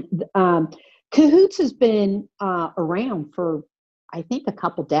 And CAHOOTS has been around for, I think, a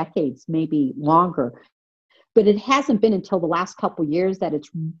couple decades, maybe longer. But it hasn't been until the last couple years that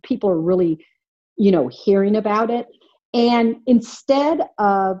people are really, hearing about it. And instead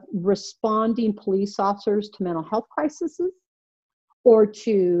of responding police officers to mental health crises or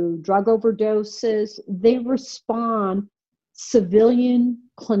to drug overdoses, they respond civilian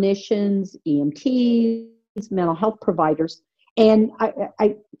clinicians, EMTs, mental health providers. And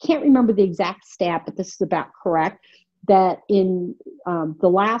I can't remember the exact stat, but this is about correct, that in the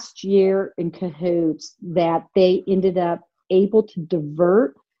last year in Cahoots, that they ended up able to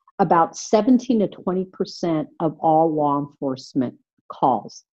divert about 17 to 20% of all law enforcement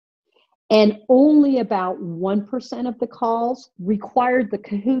calls. And only about 1% of the calls required the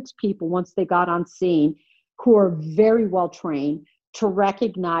Cahoots people, once they got on scene, who are very well trained, to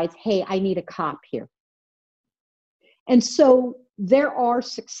recognize, hey, I need a cop here. And so there are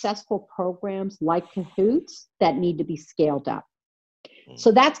successful programs like Cahoots that need to be scaled up.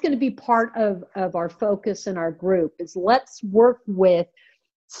 So that's going to be part of our focus in our group, is let's work with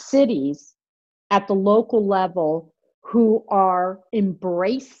cities at the local level who are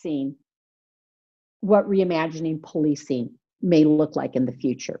embracing what reimagining policing may look like in the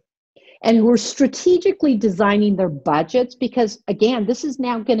future. And we're strategically designing their budgets because, again, this is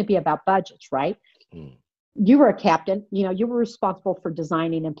now going to be about budgets, right? You were a captain, you were responsible for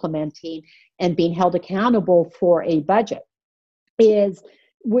designing, implementing, and being held accountable for a budget.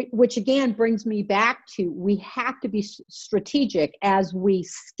 Which again brings me back to, we have to be strategic as we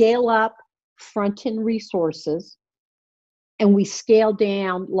scale up front-end resources and we scale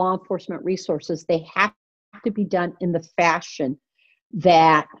down law enforcement resources. They have to be done in the fashion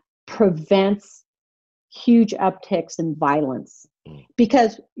that prevents huge upticks in violence.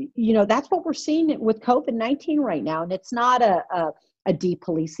 Because, that's what we're seeing with COVID-19 right now. And it's not a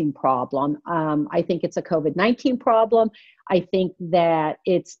depolicing problem. I think it's a COVID-19 problem. I think that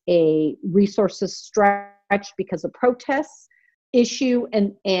it's a resources stretch because of protests issue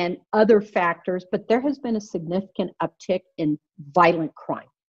and other factors. But there has been a significant uptick in violent crime.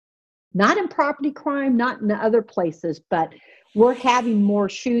 Not in property crime, not in other places, but we're having more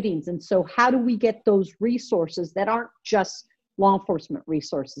shootings. And so how do we get those resources that aren't just law enforcement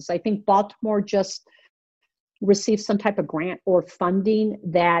resources? I think Baltimore just received some type of grant or funding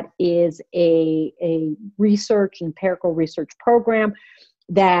that is a research, empirical research program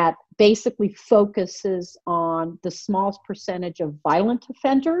that basically focuses on the smallest percentage of violent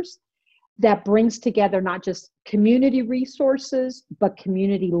offenders, that brings together not just community resources, but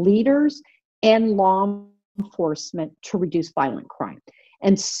community leaders and law enforcement to reduce violent crime.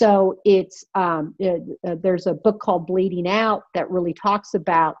 And so there's a book called Bleeding Out that really talks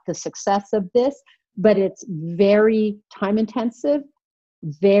about the success of this, but it's very time intensive,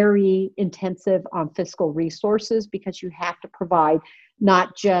 very intensive on fiscal resources, because you have to provide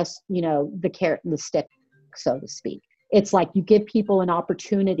not just, the carrot and the stick, so to speak. It's like you give people an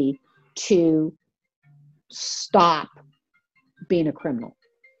opportunity to stop being a criminal.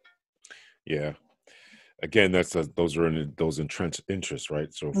 Yeah. Again, those are those entrenched interests,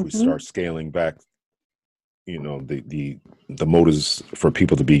 right? So if we start scaling back, the motives for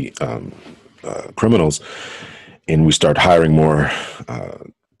people to be criminals, and we start hiring more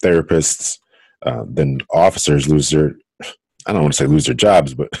therapists, then officers lose their, I don't want to say lose their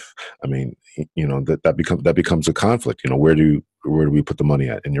jobs, but I mean, that becomes a conflict. Where do we put the money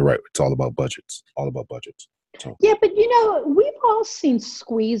at? And you're right, it's all about budgets. So. Yeah, but we've all seen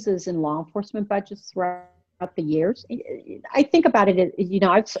squeezes in law enforcement budgets throughout the years. I think about it,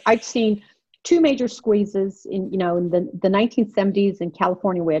 I've seen two major squeezes in the 1970s in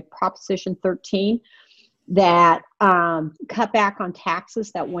California. We had Proposition 13 that cut back on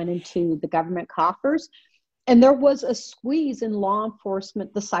taxes that went into the government coffers. And there was a squeeze in law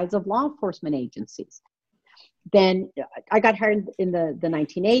enforcement, the size of law enforcement agencies. Then I got hired in the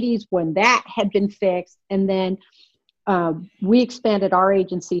 1980s when that had been fixed. And then we expanded our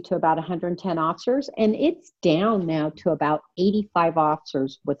agency to about 110 officers, and it's down now to about 85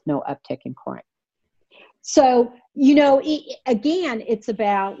 officers with no uptick in crime. So, again, it's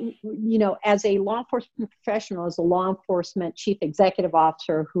about, as a law enforcement professional, as a law enforcement chief executive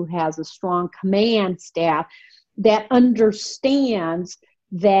officer who has a strong command staff that understands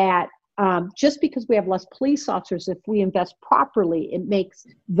that just because we have less police officers, if we invest properly, it makes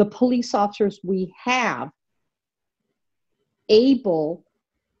the police officers we have able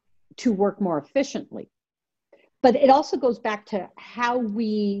to work more efficiently. But it also goes back to how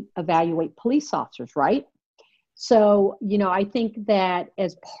we evaluate police officers, right? So, I think that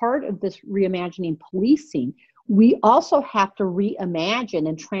as part of this reimagining policing, we also have to reimagine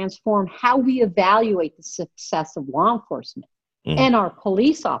and transform how we evaluate the success of law enforcement and our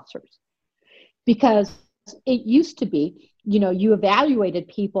police officers. Because it used to be, you evaluated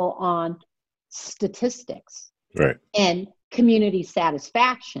people on statistics. Right. and community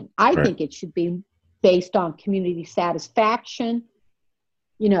satisfaction. I Right. think it should be based on community satisfaction,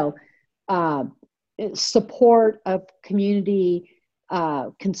 you know, uh, support of community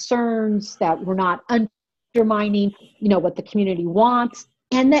concerns, that we're not undermining, what the community wants,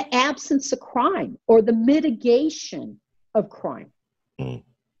 and the absence of crime or the mitigation of crime. Mm.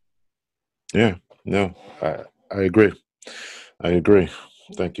 Yeah. No, I agree. I agree.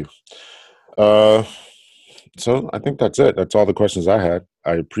 Thank you. Uh, so I think that's it. That's all the questions I had.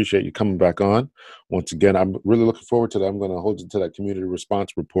 I appreciate you coming back on. Once again, I'm really looking forward to that. I'm going to hold you to that community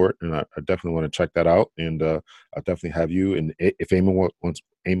response report, and I definitely want to check that out. And I'll definitely have you. And if Amos wants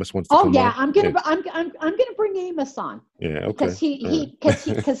to Oh come yeah, on, yeah, I'm gonna bring Amos on yeah, because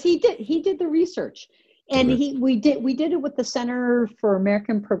okay, he did the research, and okay, we did it with the Center for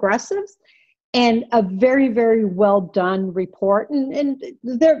American Progressives, and a very, very well done report. And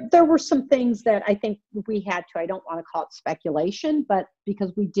there were some things that I think we had to, I don't want to call it speculation, but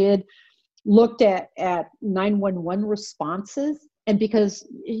because we did looked at 911 responses, and because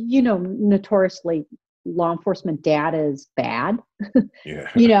notoriously law enforcement data is bad, yeah,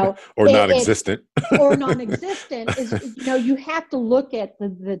 you know or it's non-existent. or non-existent, is you have to look at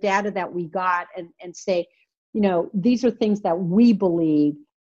the data that we got, and say, these are things that we believe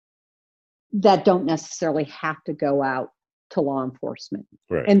that don't necessarily have to go out to law enforcement.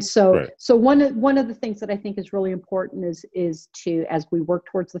 Right, And so right, one of the things that I think is really important is to, as we work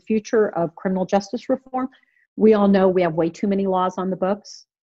towards the future of criminal justice reform, we all know we have way too many laws on the books.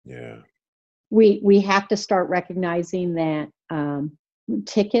 yeah, We have to start recognizing that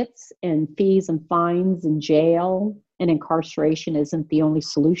tickets and fees and fines and jail and incarceration isn't the only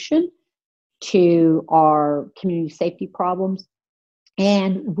solution to our community safety problems.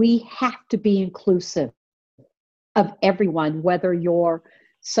 And we have to be inclusive of everyone, whether you're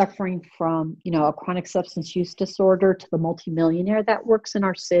suffering from, a chronic substance use disorder, to the multimillionaire that works in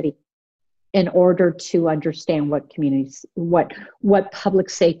our city, in order to understand what communities, what public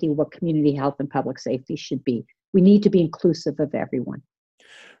safety, what community health and public safety should be. We need to be inclusive of everyone.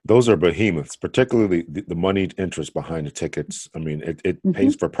 those are behemoths, particularly the moneyed interest behind the tickets. I mean, it pays Mm-hmm.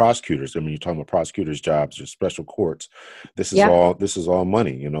 for prosecutors. I mean, you're talking about prosecutors' jobs or special courts. Yep. This is all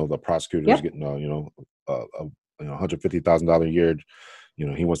money. The prosecutor's Yep. getting $150,000 a year.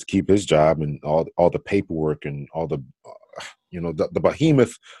 He wants to keep his job, and all the paperwork and all the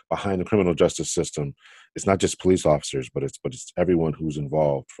behemoth behind the criminal justice system. It's not just police officers, but it's everyone who's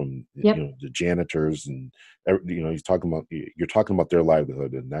involved, from Yep. the janitors, and you're talking about their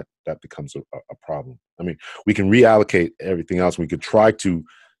livelihood, and that becomes a problem. I mean, we can reallocate everything else. We could try to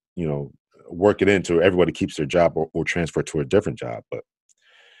you know work it into everybody keeps their job, or transfer to a different job, but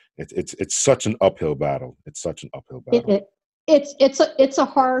it's such an uphill battle. It's such an uphill It, battle. it it's a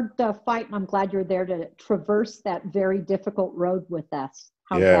hard fight, and I'm glad you're there to traverse that very difficult road with us.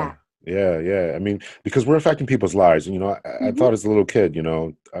 How's Yeah, that? yeah, yeah. I mean, because we're affecting people's lives. And, I Mm-hmm. thought as a little kid,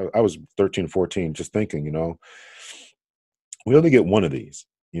 I was 13, 14, just thinking, we only get one of these.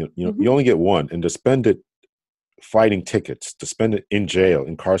 You Mm-hmm. only get one, and to spend it fighting tickets, to spend it in jail,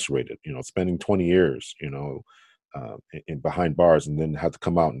 incarcerated, spending 20 years, in behind bars, and then have to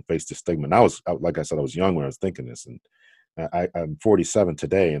come out and face the stigma. And like I said, I was young when I was thinking this, and I'm 47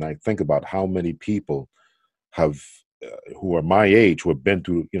 today, and I think about how many people have who are my age, who have been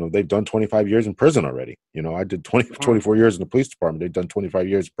through, they've done 25 years in prison already. I did Yeah. 24 years in the police department. They've done 25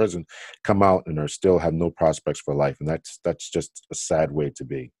 years in prison, come out, and are still have no prospects for life. And that's just a sad way to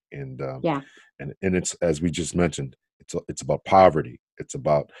be. Yeah. And it's, as we just mentioned, it's about poverty. It's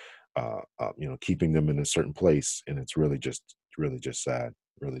about keeping them in a certain place, and it's really just sad.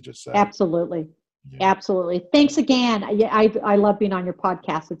 Really just sad. Absolutely. Yeah. Absolutely. Thanks again. I love being on your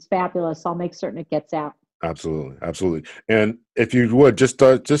podcast. It's fabulous. I'll make certain it gets out. Absolutely, absolutely. And if you would just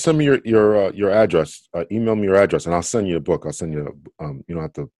send me your address, email me your address, and I'll send you a book. I'll send you. You don't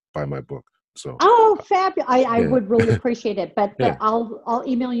have to buy my book. So Oh, fabulous. I yeah, would really appreciate it. But yeah, I'll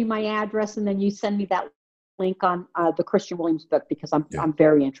email you my address, and then you send me that link on the Christian Williams book, because yeah, I'm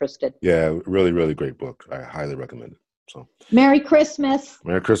very interested. yeah. Really, really great book. I highly recommend it. So Merry Christmas,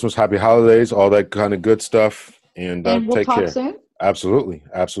 Merry Christmas, Happy Holidays, all that kind of good stuff, and and we'll take talk care. soon. Absolutely,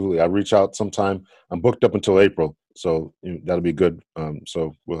 absolutely. I'll reach out sometime. I'm booked up until April, so that'll be good.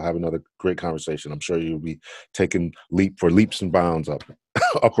 So we'll have another great conversation. I'm sure you'll be taking leaps and bounds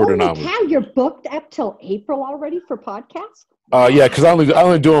upward and Holy onward. cow, you're booked up till April already for podcasts? Yeah, because Wow. I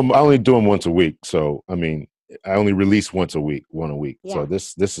only do them once a week. So I mean, I only release one a week. So Yeah.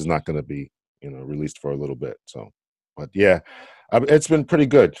 this is not going to be released for a little bit. So, but yeah, it's been pretty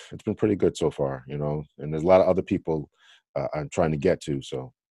good. It's been pretty good so far. And there's a lot of other people I'm trying to get to.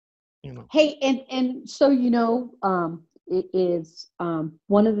 So you know. Hey, and so it is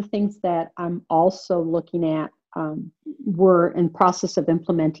one of the things that I'm also looking at. We're in process of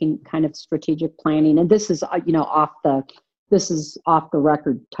implementing kind of strategic planning, and this is off the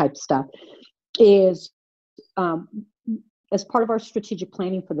record type stuff. Is um, as part of our strategic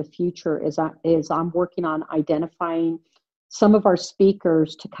planning for the future is I'm working on identifying some of our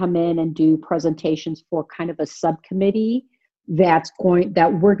speakers to come in and do presentations for kind of a subcommittee that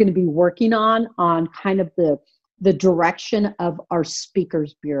we're going to be working on kind of the direction of our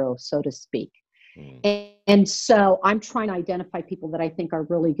speakers bureau, so to speak. Mm. And so I'm trying to identify people that I think are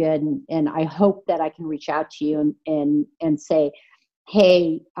really good, and I hope that I can reach out to you and say,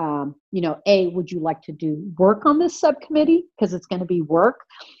 hey, would you like to do work on this subcommittee? Because it's going to be work,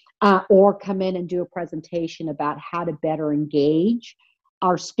 or come in and do a presentation about how to better engage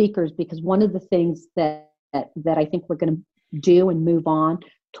our speakers. Because one of the things that I think we're going to do and move on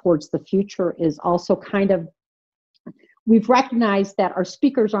towards the future is also kind of, we've recognized that our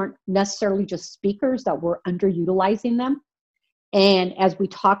speakers aren't necessarily just speakers, that we're underutilizing them. And as we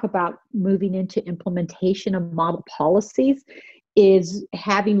talk about moving into implementation of model policies, is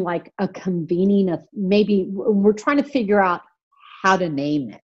having like a convening of, maybe we're trying to figure out how to name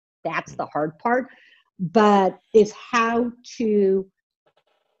it. That's the hard part, but is how to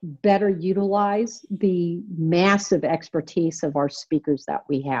better utilize the massive expertise of our speakers that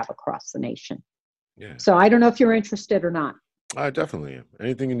we have across the nation. Yeah. So I don't know if you're interested or not. I definitely am.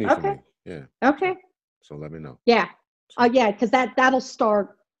 Anything you need from Okay. me. Yeah. Okay. So let me know. Yeah. Yeah, because that'll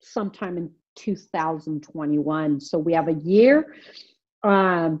start sometime in 2021. So we have a year.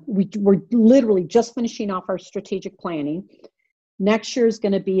 We're literally just finishing off our strategic planning. Next year is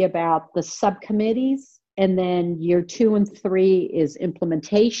going to be about the subcommittees, and then year 2 and 3 is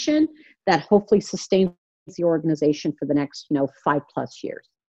implementation that hopefully sustains the organization for the next 5+ years.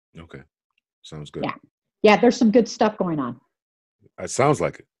 Okay. Sounds good. Yeah, there's some good stuff going on. It sounds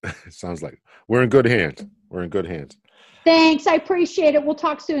like it. It sounds like it. We're in good hands. We're in good hands. Thanks. I appreciate it. We'll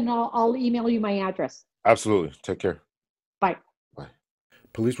talk soon. I'll email you my address. Absolutely. Take care. Bye. Bye.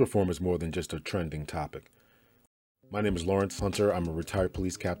 Police reform is more than just a trending topic. My name is Lawrence Hunter. I'm a retired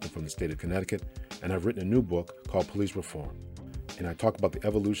police captain from the state of Connecticut, and I've written a new book called Police Reform. And I talk about the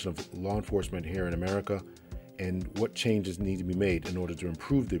evolution of law enforcement here in America and what changes need to be made in order to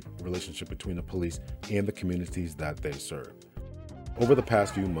improve the relationship between the police and the communities that they serve. Over the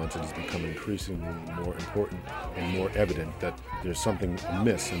past few months, it has become increasingly more important and more evident that there's something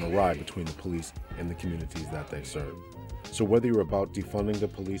amiss and awry between the police and the communities that they serve. So whether you're about defunding the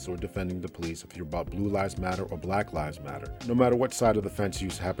police or defending the police, if you're about Blue Lives Matter or Black Lives Matter, no matter what side of the fence you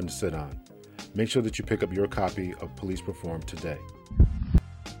happen to sit on, make sure that you pick up your copy of Police Reform today.